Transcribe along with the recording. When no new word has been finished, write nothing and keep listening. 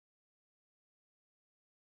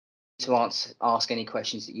to ask any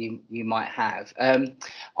questions that you might have.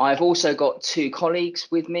 I've also got two colleagues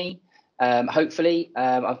with me. Hopefully,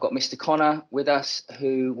 I've got Mr. Connor with us,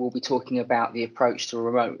 who will be talking about the approach to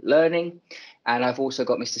remote learning. And I've also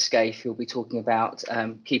got Mr. Scaife, who will be talking about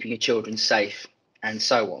keeping your children safe and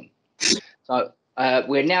so on. So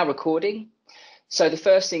we're now recording. So the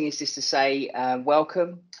first thing is just to say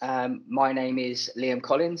welcome. My name is Liam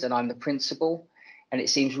Collins and I'm the principal. And it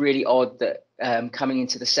seems really odd that coming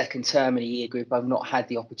into the second term in a year group, I've not had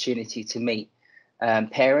the opportunity to meet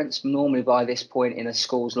parents. Normally by this point in a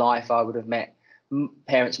school's life, I would have met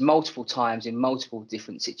parents multiple times in multiple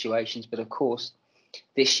different situations. But of course,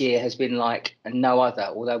 this year has been like no other,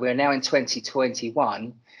 although we're now in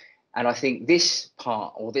 2021. And I think this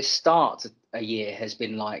part or this start of a year has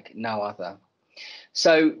been like no other.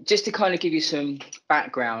 So just to kind of give you some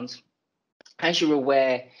background, as you're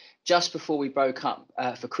aware, just before we broke up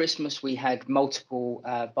for Christmas, we had multiple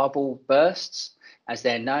bubble bursts, as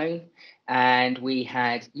they're known. And we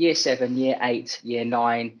had year 7, year 8, year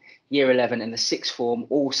 9, year 11 and the sixth form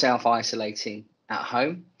all self-isolating at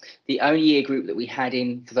home. The only year group that we had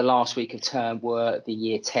in for the last week of term were the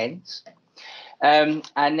year 10s.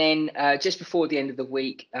 And then just before the end of the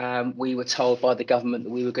week, we were told by the government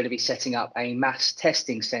that we were going to be setting up a mass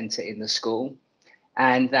testing centre in the school.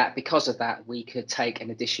 And that because of that, we could take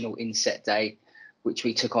an additional inset day, which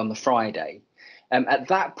we took on the Friday. At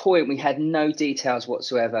that point, we had no details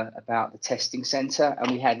whatsoever about the testing centre,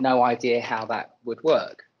 and we had no idea how that would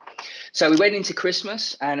work. So we went into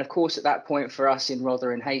Christmas, and of course, at that point for us in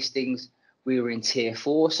Rother and Hastings, we were in Tier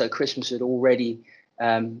 4. So Christmas had already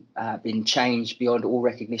been changed beyond all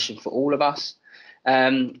recognition for all of us.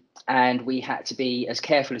 And we had to be as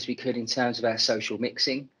careful as we could in terms of our social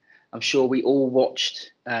mixing. I'm sure we all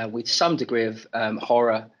watched with some degree of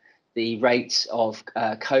horror the rates of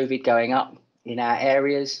COVID going up in our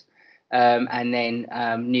areas, and then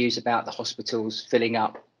news about the hospitals filling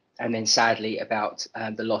up, and then sadly about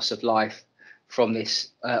the loss of life from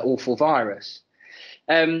this awful virus.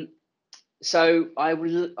 So I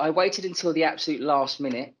waited until the absolute last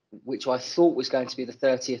minute, which I thought was going to be the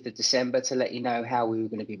 30th of December, to let you know how we were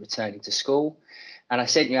going to be returning to school. And I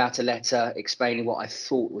sent you out a letter explaining what I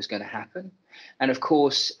thought was going to happen. And of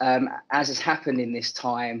course, as has happened in this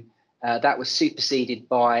time, that was superseded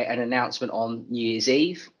by an announcement on New Year's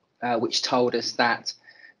Eve, which told us that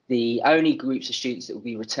the only groups of students that would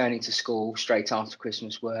be returning to school straight after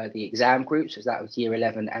Christmas were the exam groups, as that was year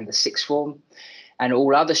 11 and the sixth form. And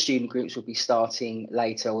all other student groups would be starting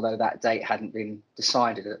later, although that date hadn't been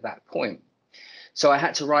decided at that point. So I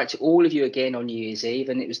had to write to all of you again on New Year's Eve,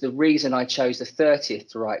 and it was the reason I chose the 30th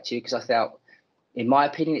to write to you, because I felt, in my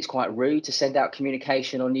opinion, it's quite rude to send out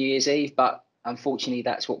communication on New Year's Eve, but unfortunately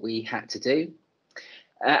that's what we had to do.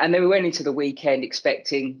 And then we went into the weekend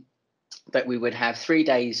expecting that we would have 3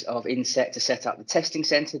 days of inset to set up the testing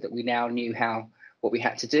centre, that we now knew what we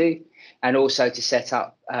had to do, and also to set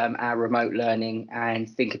up our remote learning and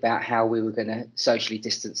think about how we were going to socially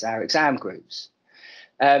distance our exam groups.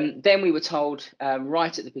 Then we were told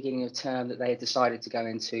right at the beginning of term that they had decided to go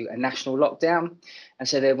into a national lockdown. And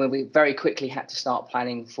so then we very quickly had to start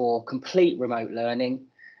planning for complete remote learning,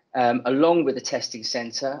 along with the testing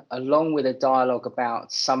centre, along with a dialogue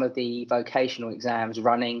about some of the vocational exams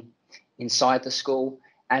running inside the school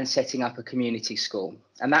and setting up a community school.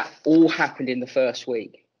 And that all happened in the first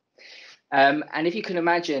week. And if you can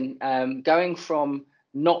imagine going from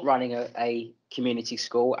not running a community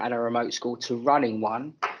school and a remote school to running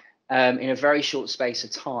one in a very short space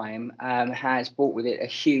of time has brought with it a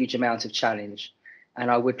huge amount of challenge.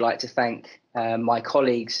 And I would like to thank my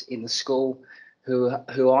colleagues in the school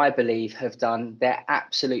who I believe have done their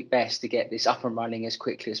absolute best to get this up and running as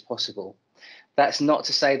quickly as possible. That's not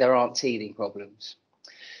to say there aren't teething problems.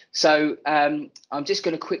 So I'm just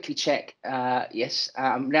going to quickly check. Yes,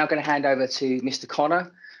 I'm now going to hand over to Mr.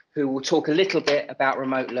 Connor, who will talk a little bit about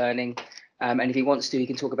remote learning. And if he wants to, he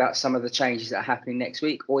can talk about some of the changes that are happening next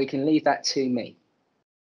week, or he can leave that to me.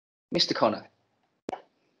 Mr. Connor.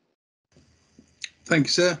 Thank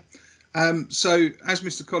you, sir. So as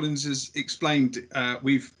Mr. Collins has explained,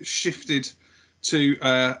 we've shifted to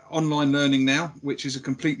online learning now, which is a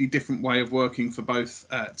completely different way of working for both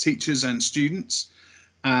teachers and students.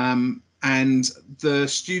 And the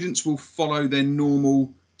students will follow their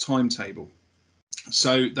normal timetable.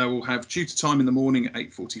 So they will have tutor time in the morning at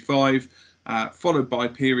 8:45, followed by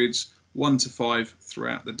periods 1 to 5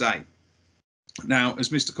 throughout the day. Now, as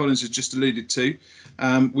Mr. Collins has just alluded to,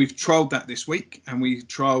 we've trialled that this week, and we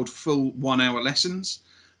trialled full 1-hour lessons.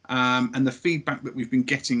 And the feedback that we've been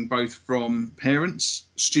getting both from parents,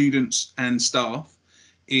 students and staff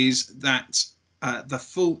is that the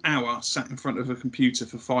full hour sat in front of a computer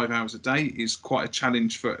for 5 hours a day is quite a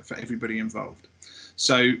challenge for everybody involved.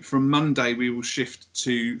 So from Monday, we will shift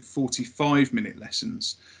to 45-minute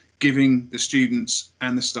lessons, giving the students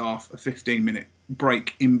and the staff a 15-minute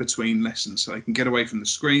break in between lessons so they can get away from the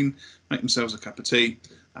screen, make themselves a cup of tea,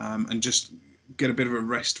 and just get a bit of a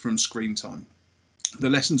rest from screen time. The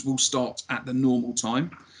lessons will start at the normal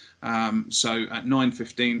time. So at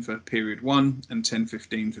 9:15 for period 1 and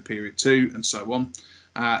 10:15 for period 2 and so on.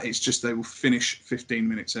 It's just they will finish 15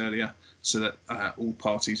 minutes earlier so that all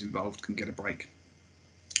parties involved can get a break.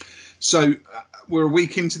 So we're a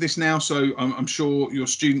week into this now, so I'm sure your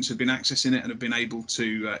students have been accessing it and have been able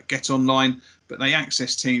to get online, but they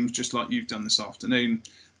access Teams just like you've done this afternoon.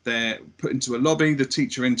 They're put into a lobby, the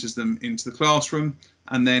teacher enters them into the classroom,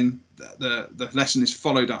 and then the lesson is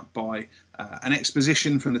followed up by an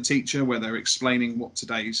exposition from the teacher where they're explaining what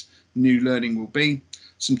today's new learning will be,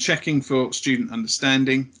 some checking for student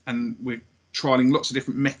understanding, and we're trialing lots of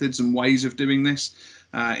different methods and ways of doing this,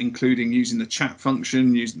 including using the chat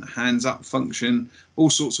function, using the hands up function, all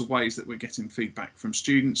sorts of ways that we're getting feedback from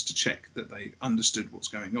students to check that they understood what's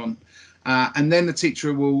going on. And then the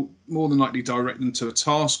teacher will more than likely direct them to a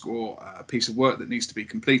task or a piece of work that needs to be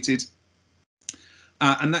completed.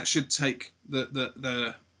 And that should take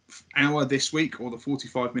the hour this week or the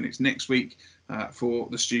 45 minutes next week for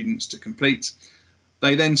the students to complete.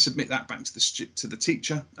 They then submit that back to the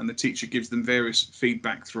teacher, and the teacher gives them various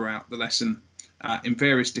feedback throughout the lesson in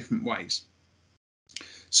various different ways.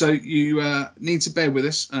 So you need to bear with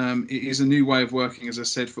us. It is a new way of working, as I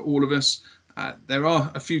said, for all of us. There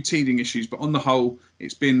are a few teething issues, but on the whole,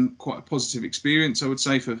 it's been quite a positive experience, I would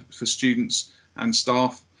say, for students and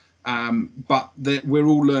staff. But we're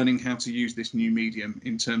all learning how to use this new medium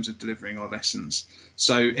in terms of delivering our lessons.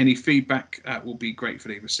 So any feedback will be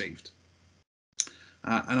gratefully received.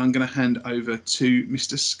 And I'm going to hand over to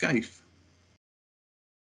Mr. Scaife.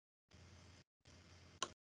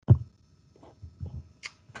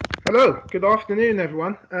 Hello, good afternoon,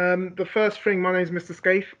 everyone. The first thing, my name is Mr.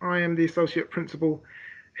 Scaife. I am the Associate Principal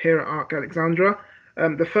here at Ark Alexandra.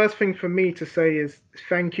 The first thing for me to say is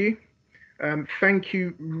thank you. Thank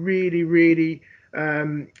you really, really,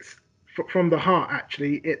 from the heart,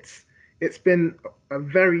 actually. It's been a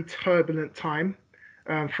very turbulent time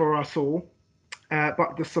for us all,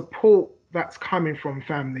 but the support that's coming from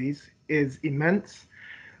families is immense.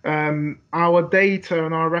 Our data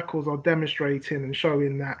and our records are demonstrating and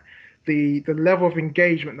showing that the level of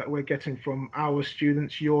engagement that we're getting from our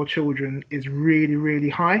students, your children, is really, really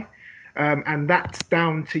high. And that's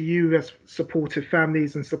down to you as supportive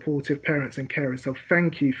families and supportive parents and carers. So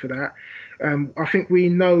thank you for that. I think we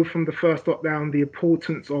know from the first lockdown the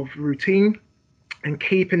importance of routine and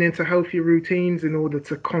keeping into healthy routines in order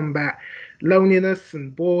to combat loneliness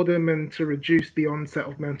and boredom and to reduce the onset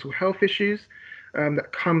of mental health issues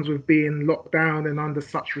that comes with being locked down and under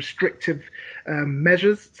such restrictive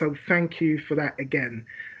measures. So thank you for that again.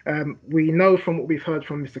 We know from what we've heard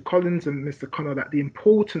from Mr. Collins and Mr. Connor that the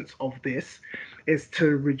importance of this is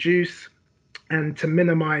to reduce and to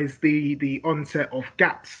minimize the onset of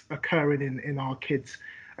gaps occurring in our kids'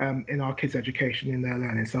 education, in their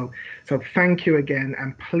learning. So thank you again,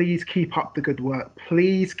 and please keep up the good work.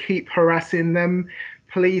 Please keep harassing them.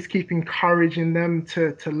 Please keep encouraging them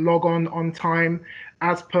to log on time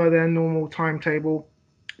as per their normal timetable,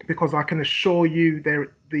 because I can assure you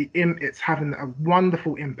it's having a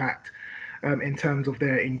wonderful impact in terms of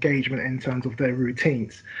their engagement, in terms of their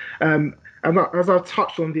routines. And as I've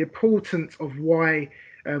touched on, the importance of why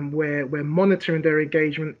we're monitoring their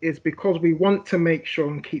engagement is because we want to make sure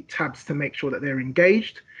and keep tabs to make sure that they're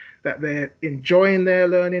engaged, that they're enjoying their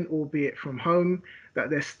learning, albeit from home, that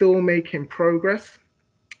they're still making progress,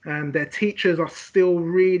 and their teachers are still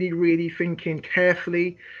really, really thinking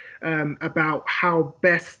carefully about how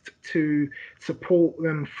best to support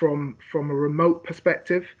them from a remote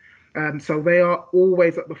perspective. So they are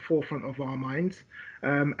always at the forefront of our minds.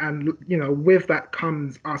 And with that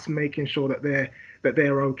comes us making sure that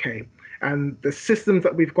they're okay. And the systems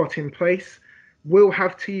that we've got in place will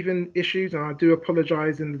have teething issues, and I do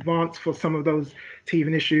apologize in advance for some of those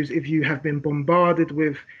teething issues if you have been bombarded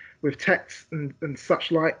with texts and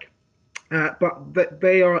such like. But that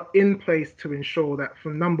they are in place to ensure that,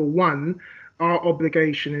 for number one, our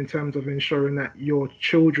obligation in terms of ensuring that your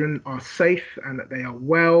children are safe and that they are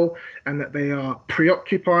well and that they are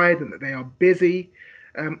preoccupied and that they are busy,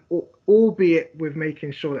 albeit with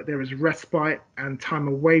making sure that there is respite and time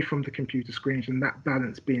away from the computer screens, and that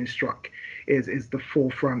balance being struck is the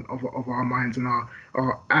forefront of our minds and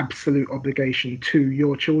our absolute obligation to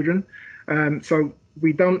your children. So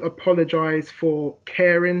We don't apologize for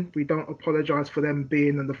caring. We don't apologize for them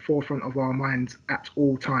being in the forefront of our minds at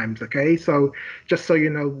all times. Okay, so just so you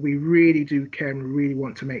know, we really do care and we really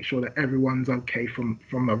want to make sure that everyone's okay from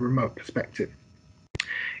a remote perspective.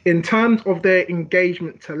 In terms of their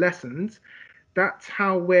engagement to lessons, that's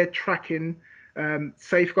how we're tracking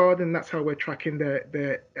safeguarding. That's how we're tracking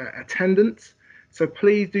their attendance. So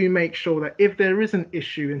please do make sure that if there is an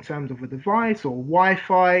issue in terms of a device or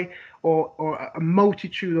Wi-Fi or a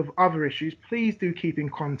multitude of other issues, please do keep in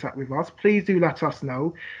contact with us. Please do let us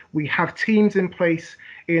know. We have teams in place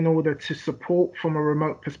in order to support from a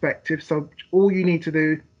remote perspective. So all you need to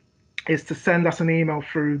do is to send us an email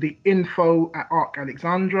through the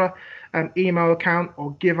info@ArcAlexandra email account,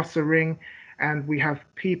 or give us a ring, and we have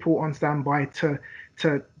people on standby to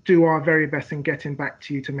do our very best in getting back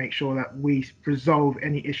to you to make sure that we resolve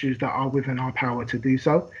any issues that are within our power to do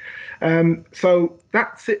so. So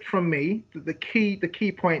that's it from me. The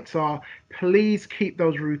key points are, please keep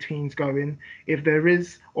those routines going. If there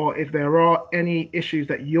is, or if there are any issues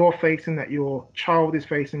that you're facing, that your child is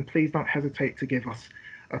facing, please don't hesitate to give us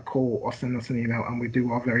a call or send us an email, and we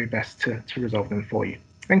do our very best to resolve them for you.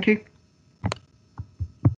 Thank you.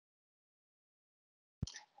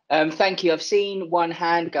 Thank you. I've seen one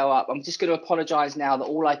hand go up. I'm just going to apologise now that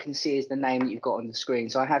all I can see is the name that you've got on the screen.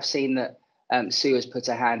 So I have seen that Sue has put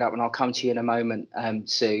her hand up, and I'll come to you in a moment,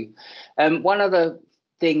 Sue. One other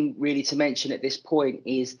thing really to mention at this point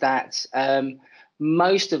is that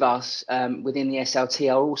most of us within the SLT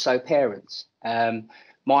are also parents.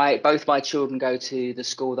 Both my children go to the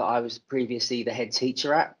school that I was previously the head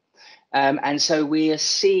teacher at. And so we are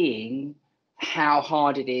seeing how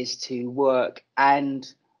hard it is to work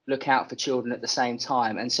and look out for children at the same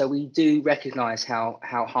time. And so we do recognise how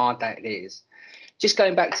hard that is. Just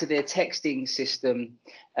going back to the texting system,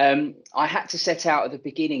 I had to set out at the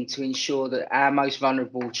beginning to ensure that our most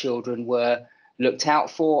vulnerable children were looked out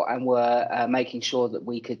for, and were making sure that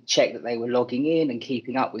we could check that they were logging in and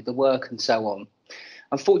keeping up with the work and so on.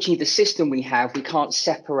 Unfortunately, the system we have, we can't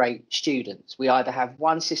separate students. We either have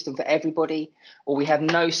one system for everybody, or we have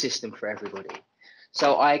no system for everybody.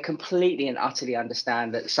 So I completely and utterly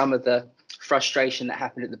understand that some of the frustration that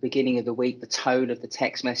happened at the beginning of the week, the tone of the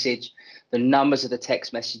text message, the numbers of the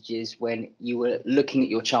text messages when you were looking at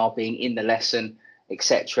your child being in the lesson,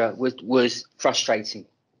 etc., was frustrating.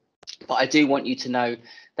 But I do want you to know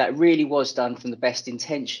that really was done from the best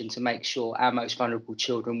intention to make sure our most vulnerable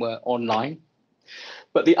children were online.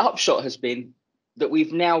 But the upshot has been that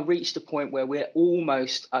we've now reached a point where we're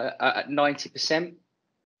almost at 90%.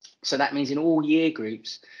 So that means in all year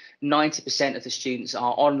groups, 90% of the students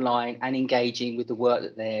are online and engaging with the work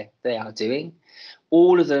that they are doing.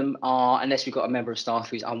 All of them are, unless we've got a member of staff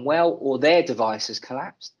who's unwell or their device has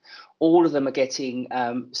collapsed, all of them are getting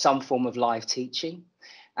some form of live teaching.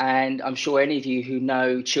 And I'm sure any of you who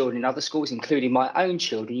know children in other schools, including my own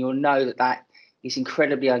children, you'll know that that is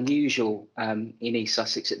incredibly unusual in East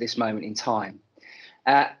Sussex at this moment in time.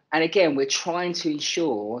 And again, we're trying to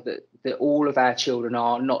ensure that all of our children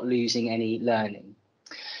are not losing any learning.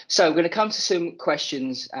 So we're going to come to some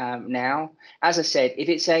questions now. As I said, if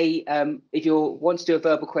it's if you want to do a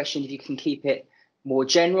verbal question, if you can keep it more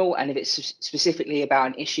general, and if it's specifically about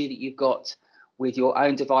an issue that you've got with your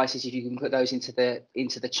own devices, if you can put those into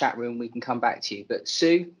the chat room, we can come back to you. But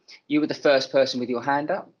Sue, you were the first person with your hand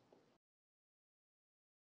up.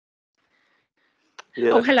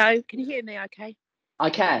 Yeah. Oh, hello. Can you hear me okay? I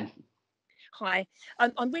can. Hi.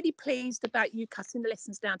 I'm really pleased about you cutting the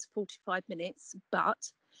lessons down to 45 minutes, but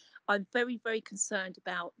I'm very, very concerned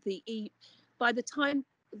about by the time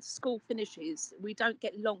school finishes, we don't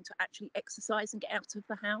get long to actually exercise and get out of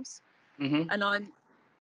the house. Mm-hmm. And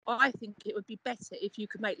I think it would be better if you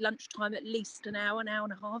could make lunchtime at least an hour and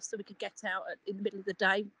a half, so we could get out in the middle of the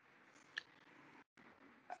day.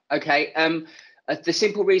 Okay. The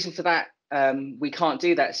simple reason for that, we can't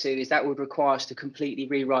do that, Sue, is that would require us to completely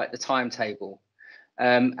rewrite the timetable.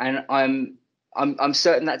 And I'm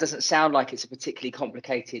certain that doesn't sound like it's a particularly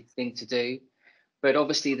complicated thing to do, but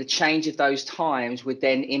obviously the change of those times would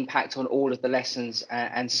then impact on all of the lessons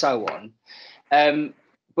and so on.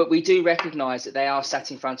 But we do recognise that they are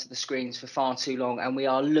sat in front of the screens for far too long, and we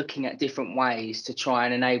are looking at different ways to try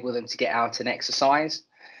and enable them to get out and exercise.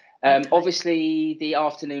 Okay. Obviously, the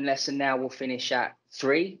afternoon lesson now will finish at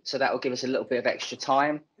 3, so that will give us a little bit of extra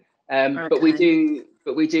time. Okay. But we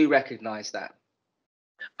do recognise that.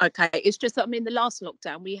 Okay, it's just that, I mean, the last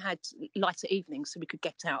lockdown we had lighter evenings, so we could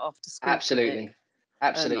get out after school. Absolutely,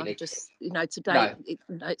 absolutely. Just, today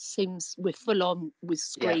it seems we're full on with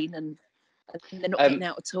screen, and they're not getting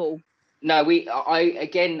out at all. No,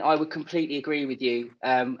 I would completely agree with you,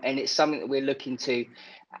 and it's something that we're looking to.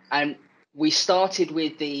 And we started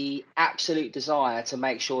with the absolute desire to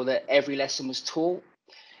make sure that every lesson was taught.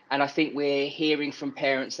 And I think we're hearing from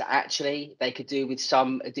parents that actually they could do with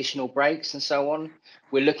some additional breaks and so on.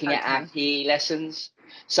 We're looking at our PE lessons.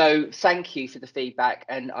 So thank you for the feedback.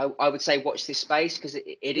 And I would say watch this space, because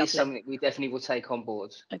it is something that we definitely will take on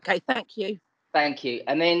board. Okay, thank you. Thank you.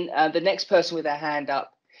 And then the next person with their hand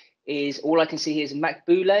up is, all I can see here is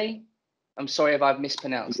Makbule. I'm sorry if I've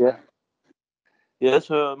mispronounced that. Yeah,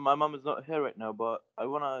 so my mom is not here right now, but I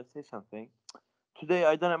want to say something. Today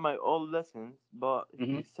I done my old lessons, but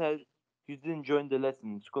he said he didn't join the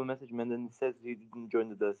lesson. School messaged me and then he says he didn't join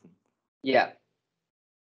the lesson. Yeah.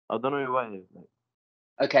 I don't know why.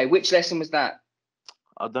 Okay, which lesson was that?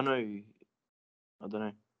 I don't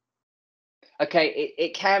know. Okay,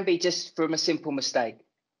 it can be just from a simple mistake.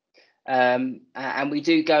 And we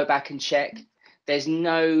do go back and check. There's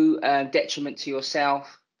no detriment to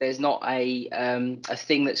yourself. There's not a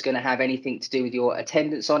thing that's going to have anything to do with your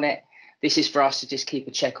attendance on it. This is for us to just keep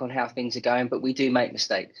a check on how things are going, but we do make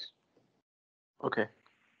mistakes. Okay.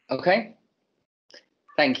 Okay.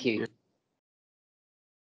 Thank you.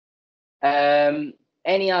 Yeah.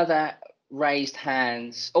 Any other raised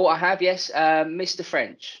hands? Oh, I have, yes. Mr.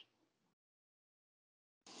 French.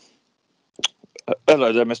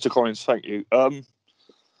 Hello there, Mr. Collins. Thank you. I've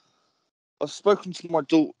spoken to my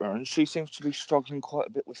daughter, and she seems to be struggling quite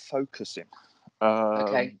a bit with focusing.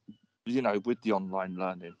 Okay. You know, with the online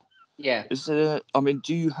learning. Yeah. Do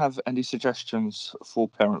you have any suggestions for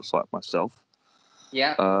parents like myself?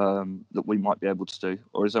 Yeah. That we might be able to do,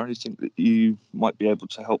 or is there anything that you might be able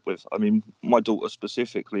to help with? I mean, my daughter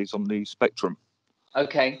specifically is on the spectrum.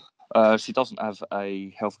 Okay. She doesn't have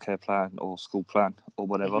a healthcare plan or school plan or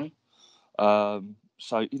whatever.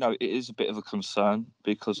 So, you know, it is a bit of a concern,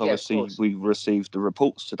 because obviously we received the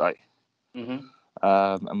reports today.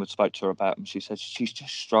 And we spoke to her about them. She said she's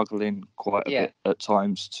just struggling quite a bit at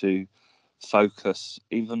times to focus,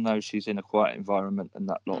 even though she's in a quiet environment and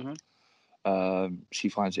that lot. She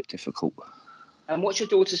finds it difficult. And what's your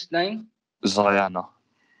daughter's name? Ziana.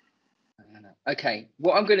 Okay,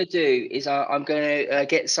 what I'm going to do is I'm going to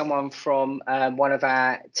get someone from one of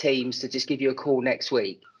our teams to just give you a call next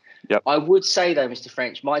week. Yep. I would say, though, Mr.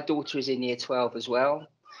 French, my daughter is in year 12 as well.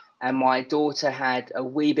 And my daughter had a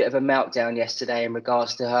wee bit of a meltdown yesterday in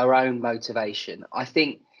regards to her own motivation. I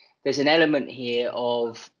think there's an element here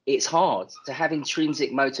of it's hard to have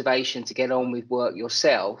intrinsic motivation to get on with work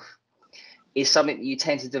yourself is something that you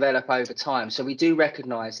tend to develop over time. So we do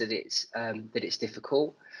recognise that it's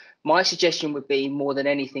difficult. My suggestion would be, more than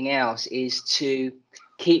anything else, is to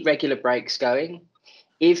keep regular breaks going.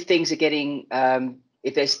 If things are getting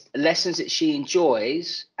if there's lessons that she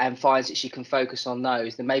enjoys and finds that she can focus on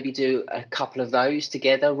those, then maybe do a couple of those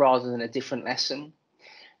together rather than a different lesson.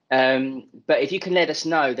 But if you can let us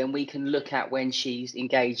know, then we can look at when she's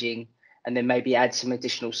engaging and then maybe add some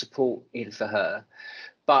additional support in for her.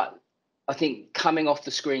 But I think coming off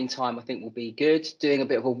the screen time, I think will be good. Doing a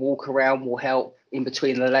bit of a walk around will help in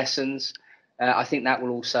between the lessons. I think that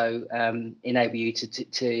will also enable you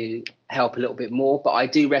to help a little bit more. But I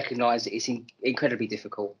do recognise that it's incredibly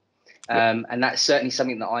difficult. And that's certainly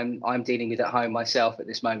something that I'm dealing with at home myself at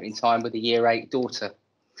this moment in time with a year 8 daughter.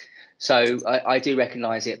 So I do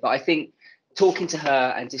recognise it. But I think talking to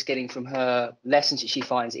her and just getting from her lessons that she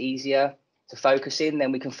finds easier to focus in,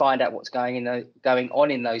 then we can find out what's going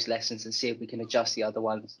on in those lessons and see if we can adjust the other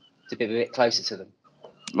ones to be a bit closer to them.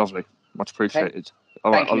 Lovely. Much appreciated. Okay.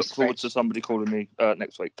 All right, I look forward to somebody calling me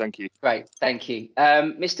next week. Thank you. Great, thank you.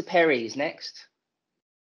 Mr. Perry is next.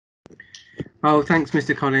 Oh, thanks,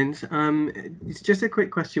 Mr. Collins. It's just a quick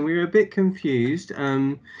question. We were a bit confused.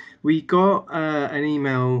 We got an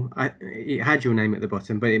email. It had your name at the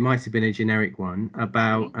bottom, but it might have been a generic one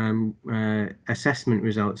about assessment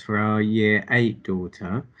results for our year 8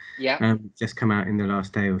 daughter. Yeah. Just come out in the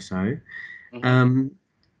last day or so.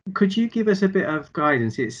 Could you give us a bit of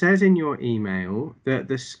guidance? It says in your email that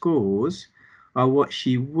the scores are what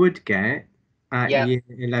she would get at year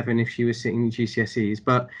 11 if she was sitting GCSEs,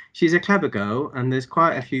 but she's a clever girl and there's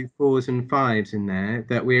quite a few 4s and 5s in there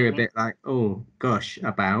that we're a bit like, oh gosh,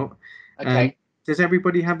 about. Okay. Does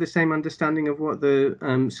everybody have the same understanding of what the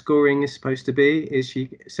scoring is supposed to be? Is she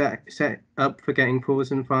set up for getting 4s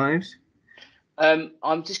and 5s?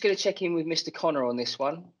 I'm just going to check in with Mr. Connor on this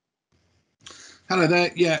one. Hello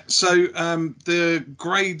there. Yeah, so the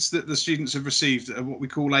grades that the students have received are what we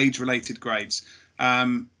call age-related grades.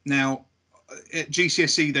 Now, at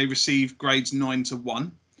GCSE, they receive grades 9 to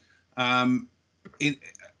 1.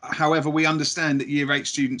 However, we understand that year 8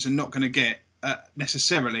 students are not going to get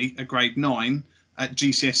necessarily a grade 9 at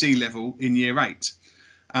GCSE level in year 8.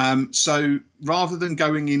 So rather than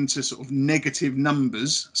going into sort of negative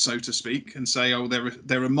numbers, so to speak, and say, oh, they're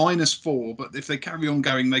a -4, but if they carry on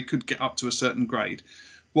going, they could get up to a certain grade.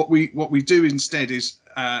 What we do instead is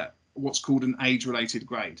what's called an age-related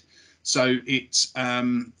grade. So it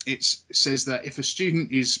says that if a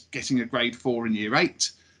student is getting a grade 4 in year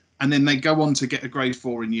 8, and then they go on to get a grade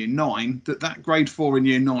 4 in year 9, that grade 4 in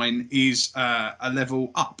year 9 is a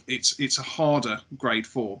level up. It's a harder grade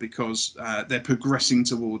 4 because they're progressing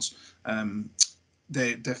towards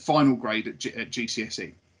their final grade at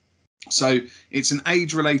GCSE. So it's an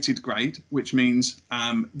age-related grade, which means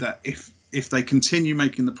that if they continue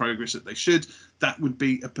making the progress that they should, that would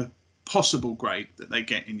be a possible grade that they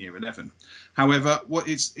get in year 11. However, what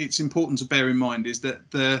it's important to bear in mind is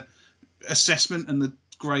that the assessment and the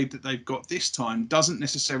grade that they've got this time doesn't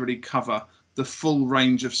necessarily cover the full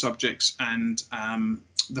range of subjects and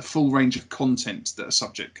the full range of content that a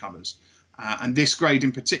subject covers. And this grade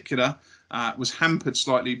in particular was hampered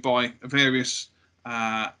slightly by various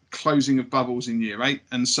closing of bubbles in year 8,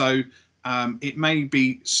 and so it may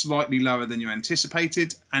be slightly lower than you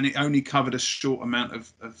anticipated, and it only covered a short amount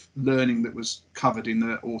of learning that was covered in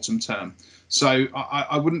the autumn term. So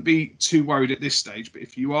I wouldn't be too worried at this stage, but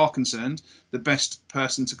if you are concerned, the best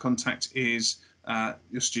person to contact is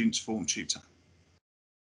your student's form tutor.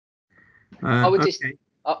 I would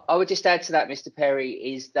just add to that, Mr. Perry,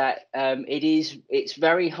 is that it's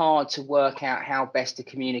very hard to work out how best to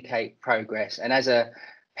communicate progress. And as a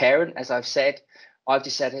parent, as I've said, I've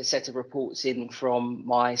just had a set of reports in from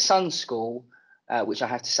my son's school, which I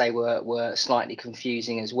have to say were slightly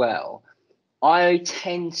confusing as well. I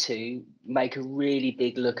tend to make a really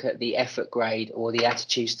big look at the effort grade or the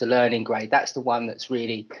attitudes to learning grade. That's the one that's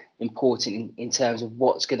really important in terms of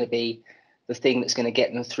what's going to be the thing that's going to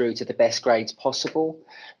get them through to the best grades possible.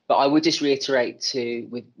 But I would just reiterate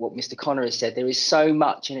with what Mr. Connor has said, there is so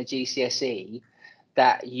much in a GCSE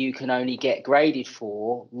that you can only get graded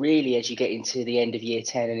for really as you get into the end of year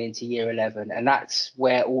 10 and into year 11. And that's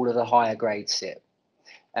where all of the higher grades sit.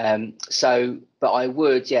 But I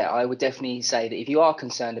would definitely say that if you are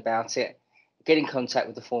concerned about it, get in contact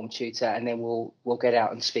with the form tutor, and then we'll get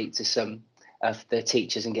out and speak to some of the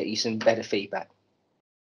teachers and get you some better feedback.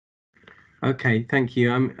 Okay, thank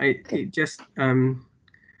you.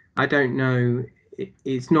 I don't know.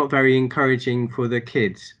 It's not very encouraging for the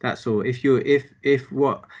kids. That's all. If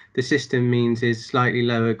what the system means is slightly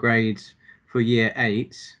lower grades for year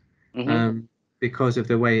 8s, because of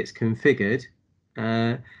the way it's configured,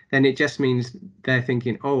 then it just means they're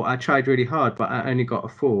thinking, oh, I tried really hard, but I only got a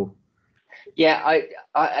 4. Yeah,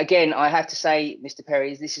 I have to say, Mr.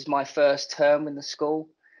 Perry, this is my first term in the school.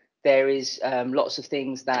 There is lots of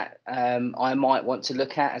things that I might want to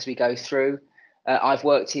look at as we go through. I've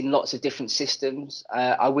worked in lots of different systems.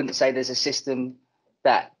 I wouldn't say there's a system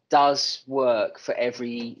that does work for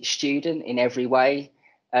every student in every way.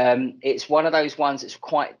 It's one of those ones that's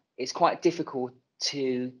quite difficult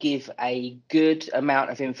to give a good amount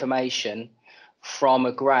of information from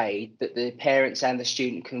a grade that the parents and the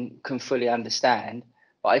student can fully understand.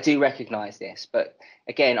 But I do recognise this. But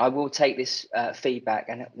again, I will take this feedback,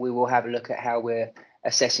 and we will have a look at how we're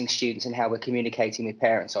assessing students and how we're communicating with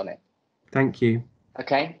parents on it. Thank you.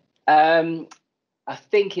 Okay. I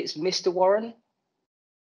think it's Mr. Warren.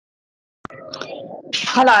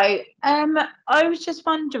 Hello. I was just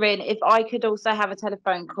wondering if I could also have a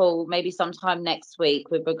telephone call maybe sometime next week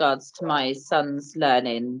with regards to my son's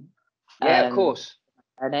learning. Yeah, of course.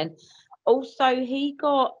 Learning. Also, he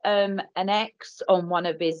got an X on one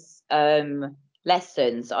of his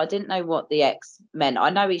lessons. I didn't know what the X meant. I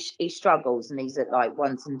know he struggles and he's at like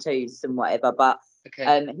 1s and 2s and whatever, but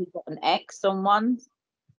okay. He got an X on one.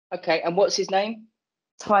 Okay, and what's his name?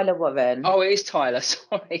 Tyler Warren. Oh, it is Tyler.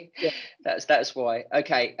 Sorry, yeah. That's why.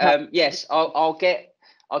 Okay. Yes, I'll get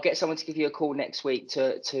someone to give you a call next week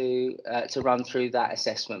to run through that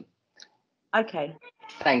assessment. Okay.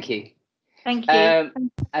 Thank you. Thank you.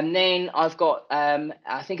 And then I've got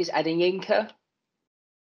I think it's Adeyinka.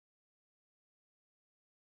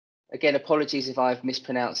 Again, apologies if I've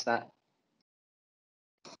mispronounced that.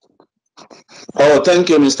 Oh, thank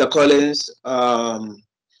you, Mr. Collins.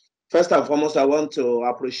 First and foremost, I want to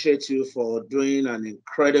appreciate you for doing an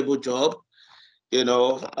incredible job,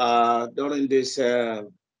 during this,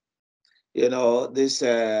 this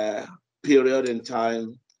period in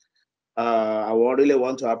time. I really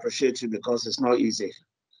want to appreciate you because it's not easy.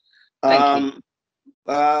 Thank you.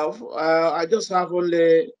 I just have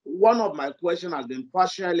only one of my questions has been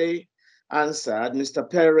partially answered. Mr.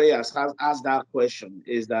 Perry has asked that question,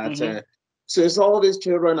 is that since all these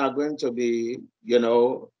children are going to be,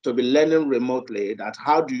 to be learning remotely, that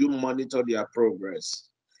how do you monitor their progress?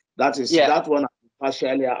 That one I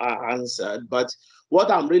partially answered. But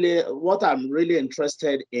what I'm really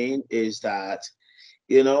interested in is that,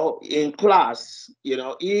 in class,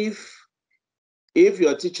 if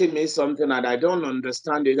you're teaching me something and I don't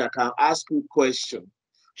understand it, I can ask you questions.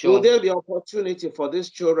 Sure. Will there be opportunity for these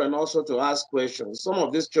children also to ask questions? Some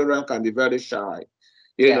of these children can be very shy,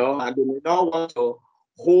 and they may not want to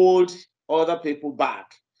hold other people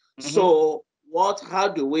back. Mm-hmm. So how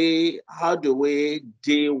do we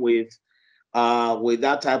deal with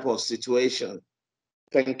that type of situation?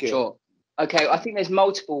 Thank you. Sure. Okay, I think there's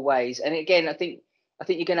multiple ways. And again, I think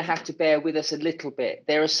you're going to have to bear with us a little bit.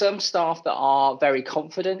 There are some staff that are very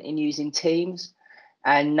confident in using Teams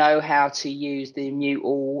and know how to use the mute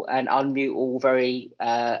all and unmute all very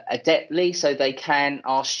adeptly, so they can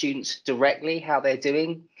ask students directly how they're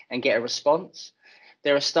doing and get a response.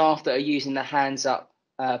 There are staff that are using the hands up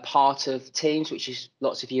part of Teams, which is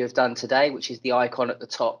lots of you have done today, which is the icon at the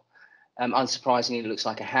top. Unsurprisingly, it looks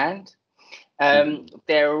like a hand.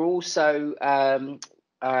 There are also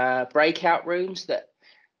breakout rooms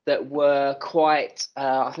that were quite,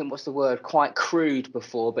 I think what's the word, quite crude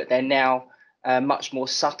before, but they're now much more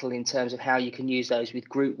subtle in terms of how you can use those with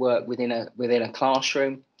group work within a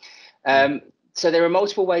classroom. So there are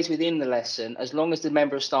multiple ways within the lesson, as long as the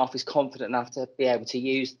member of staff is confident enough to be able to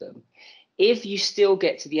use them. If you still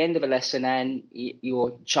get to the end of a lesson and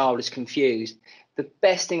your child is confused, the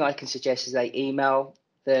best thing I can suggest is they email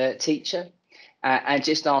the teacher and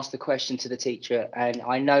just ask the question to the teacher. And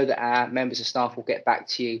I know that our members of staff will get back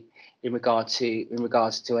to you in regards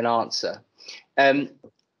to an answer.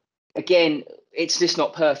 Again, it's just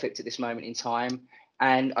not perfect at this moment in time.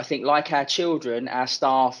 And I think, like our children, our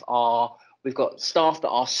staff we've got staff that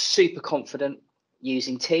are super confident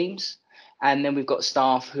using Teams. And then we've got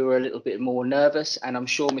staff who are a little bit more nervous. And I'm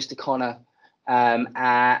sure Mr. Connor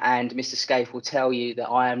and Mr. Scaife will tell you that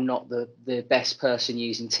I am not the best person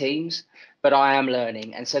using Teams, but I am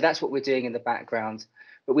learning. And so that's what we're doing in the background.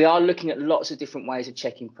 But we are looking at lots of different ways of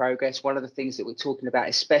checking progress. One of the things that we're talking about,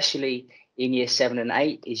 especially in year 7 and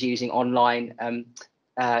 8, is using online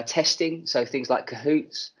testing. So things like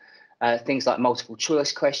Kahoots, things like multiple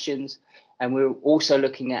choice questions. And we're also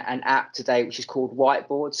looking at an app today, which is called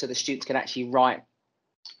Whiteboard. So the students can actually write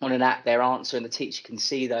on an app their answer and the teacher can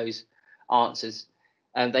see those answers.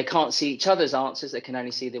 They can't see each other's answers. They can only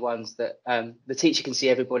see the ones that the teacher can see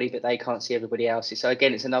everybody, but they can't see everybody else's. So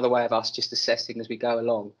again, it's another way of us just assessing as we go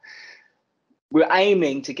along. We're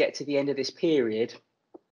aiming to get to the end of this period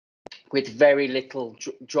with very little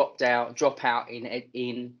dropout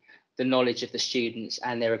in the knowledge of the students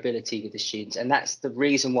and their ability with the students. And that's the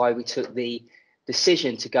reason why we took the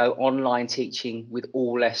decision to go online teaching with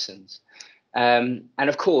all lessons. And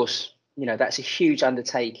of course, that's a huge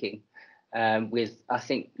undertaking. I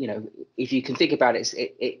think, if you can think about it,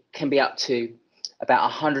 it can be up to about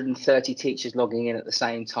 130 teachers logging in at the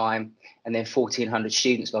same time, and then 1,400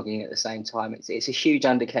 students logging in at the same time. It's a huge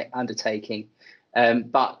undertaking.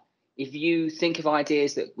 But if you think of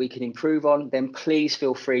ideas that we can improve on, then please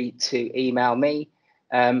feel free to email me.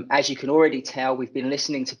 As you can already tell, we've been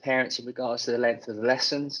listening to parents in regards to the length of the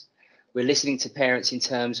lessons. We're listening to parents in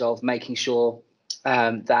terms of making sure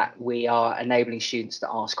that we are enabling students to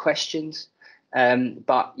ask questions.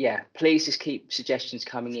 But yeah, please just keep suggestions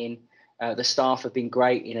coming in. The staff have been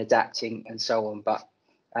great in adapting and so on, but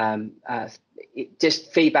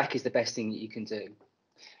just feedback is the best thing that you can do.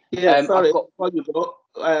 Yeah, sorry,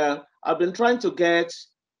 I've been trying to get,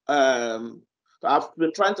 I've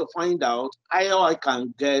been trying to find out how I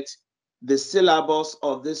can get the syllabus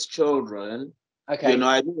of these children. Okay.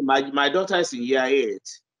 My daughter is in year 8.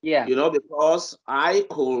 Yeah. Because I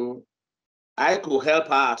could help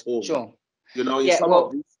her at home. Sure.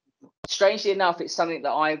 Strangely enough, it's something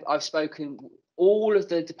that I've spoken. All of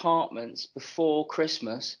the departments before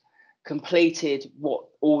Christmas completed what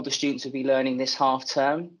all the students will be learning this half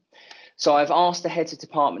term. So I've asked the heads of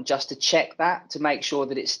department just to check that, to make sure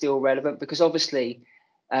that it's still relevant, because obviously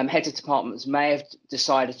heads of departments may have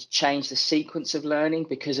decided to change the sequence of learning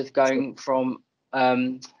because of going from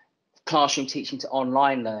classroom teaching to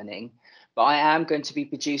online learning. But I am going to be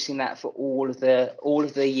producing that for all of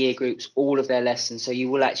the year groups, all of their lessons. So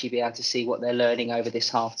you will actually be able to see what they're learning over this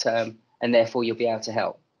half term, and therefore you'll be able to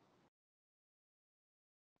help.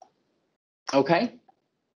 Okay.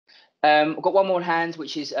 I've got one more hand,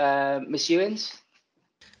 which is Miss Ewins.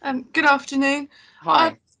 Good afternoon. Hi.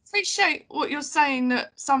 I appreciate what you're saying,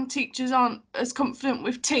 that some teachers aren't as confident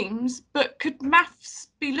with Teams, but could maths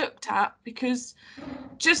be looked at? Because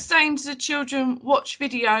just saying to the children, watch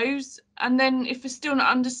videos, and then if they're still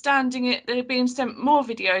not understanding it, they're being sent more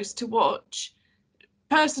videos to watch.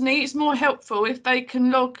 Personally, it's more helpful if they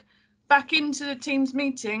can log back into the Teams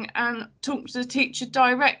meeting and talk to the teacher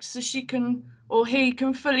direct, so she can or he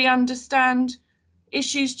can fully understand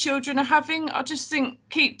issues children are having. I just think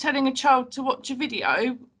keep telling a child to watch a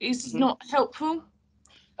video is not helpful.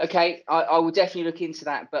 Okay, I will definitely look into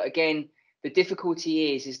that. But again, the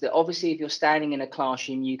difficulty is that obviously if you're standing in a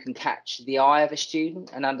classroom, you can catch the eye of a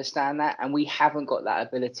student and understand that. And we haven't got that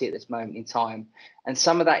ability at this moment in time. And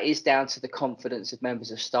some of that is down to the confidence of members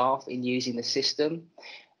of staff in using the system.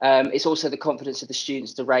 It's also the confidence of the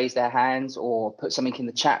students to raise their hands or put something in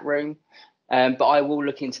the chat room. But I will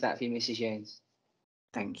look into that for you, Mrs. Yunes.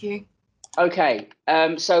 Thank you. Okay,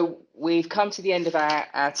 so we've come to the end of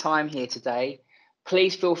our time here today.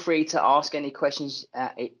 Please feel free to ask any questions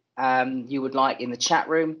you would like in the chat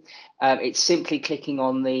room. It's simply clicking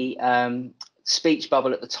on the speech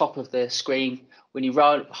bubble at the top of the screen. When you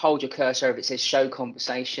hold your cursor over, it says show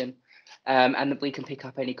conversation, and we can pick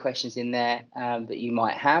up any questions in there that you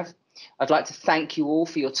might have. I'd like to thank you all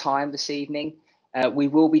for your time this evening. We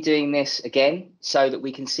will be doing this again so that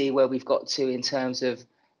we can see where we've got to in terms of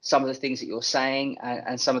some of the things that you're saying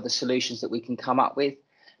and some of the solutions that we can come up with.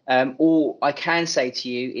 All I can say to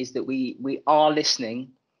you is that we are listening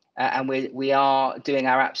and we are doing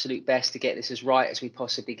our absolute best to get this as right as we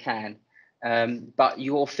possibly can. But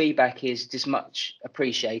your feedback is just much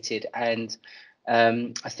appreciated, and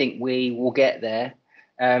I think we will get there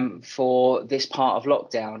for this part of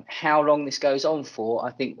lockdown. How long this goes on for,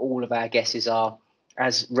 I think all of our guesses are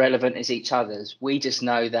as relevant as each other's. We just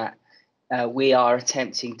know that we are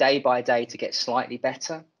attempting day by day to get slightly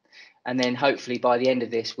better. And then hopefully by the end of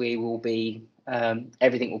this, we will be,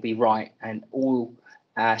 everything will be right, and all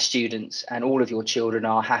our students and all of your children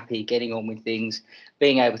are happy getting on with things,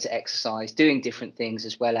 being able to exercise, doing different things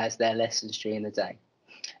as well as their lessons during the day.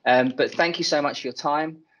 But thank you so much for your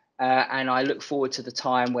time. And I look forward to the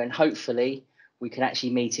time when hopefully we can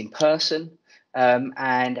actually meet in person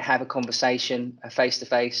and have a conversation face to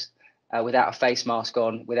face without a face mask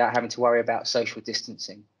on, without having to worry about social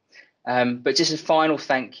distancing. But just a final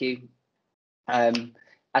thank you.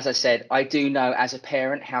 As I said, I do know as a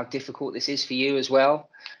parent how difficult this is for you as well.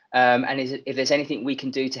 And if there's anything we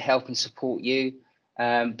can do to help and support you,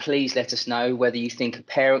 please let us know, whether you think a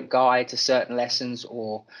parent guide to certain lessons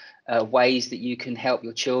or ways that you can help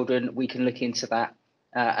your children. We can look into that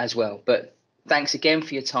as well. But thanks again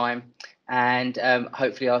for your time, and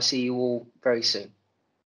hopefully I'll see you all very soon.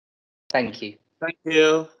 Thank you. Thank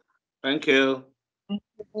you. Thank you.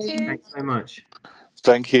 Thanks so much.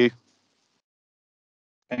 Thank you.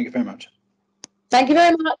 Thank you very much. Thank you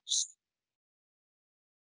very much.